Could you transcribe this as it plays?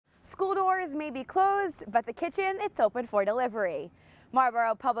School doors may be closed, but the kitchen, it's open for delivery.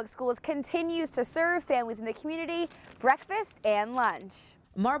 Marlboro Public Schools continues to serve families in the community breakfast and lunch.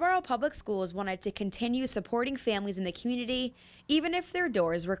 Marlboro Public Schools wanted to continue supporting families in the community, even if their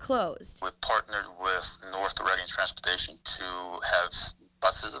doors were closed. We partnered with North Reading Transportation to have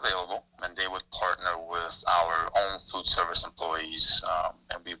buses available, and they would partner with our own food service employees,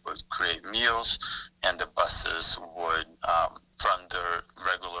 and we would create meals, and the buses would run their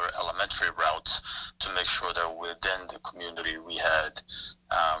regular elementary routes to make sure that within the community we had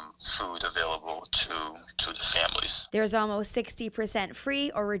food available to the families. There's almost 60% free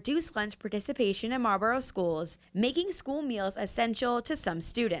or reduced lunch participation in Marlboro schools, making school meals essential to some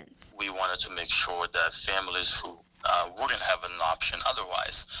students. We wanted to make sure that families who wouldn't have an option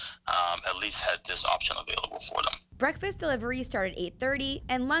otherwise at least had this option available for them. Breakfast deliveries start at 8:30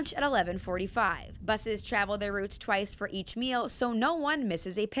 and lunch at 11:45. Buses travel their routes twice for each meal, so no one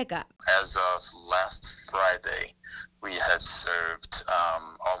misses a pickup. As of last Friday, we had served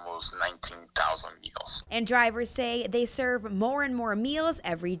almost 19,000 meals. And drivers say they serve more and more meals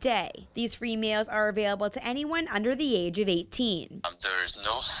every day. These free meals are available to anyone under the age of 18. There is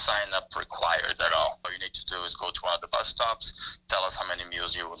no sign-up required at all. All you need to do is go to one of the bus stops, tell us how many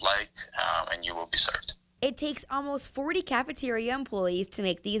meals you would like, and you will be served. It takes almost 40 cafeteria employees to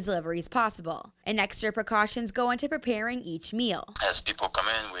make these deliveries possible, and extra precautions go into preparing each meal. As people come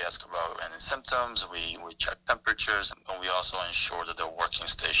in, we ask about any symptoms, we check temperatures, and we also ensure that the working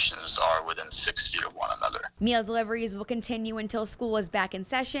stations are within 6 feet of one another. Meal deliveries will continue until school is back in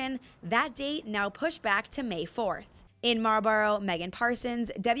session. That date now pushed back to May 4th. In Marlboro, Megan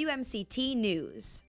Parsons, WMCT News.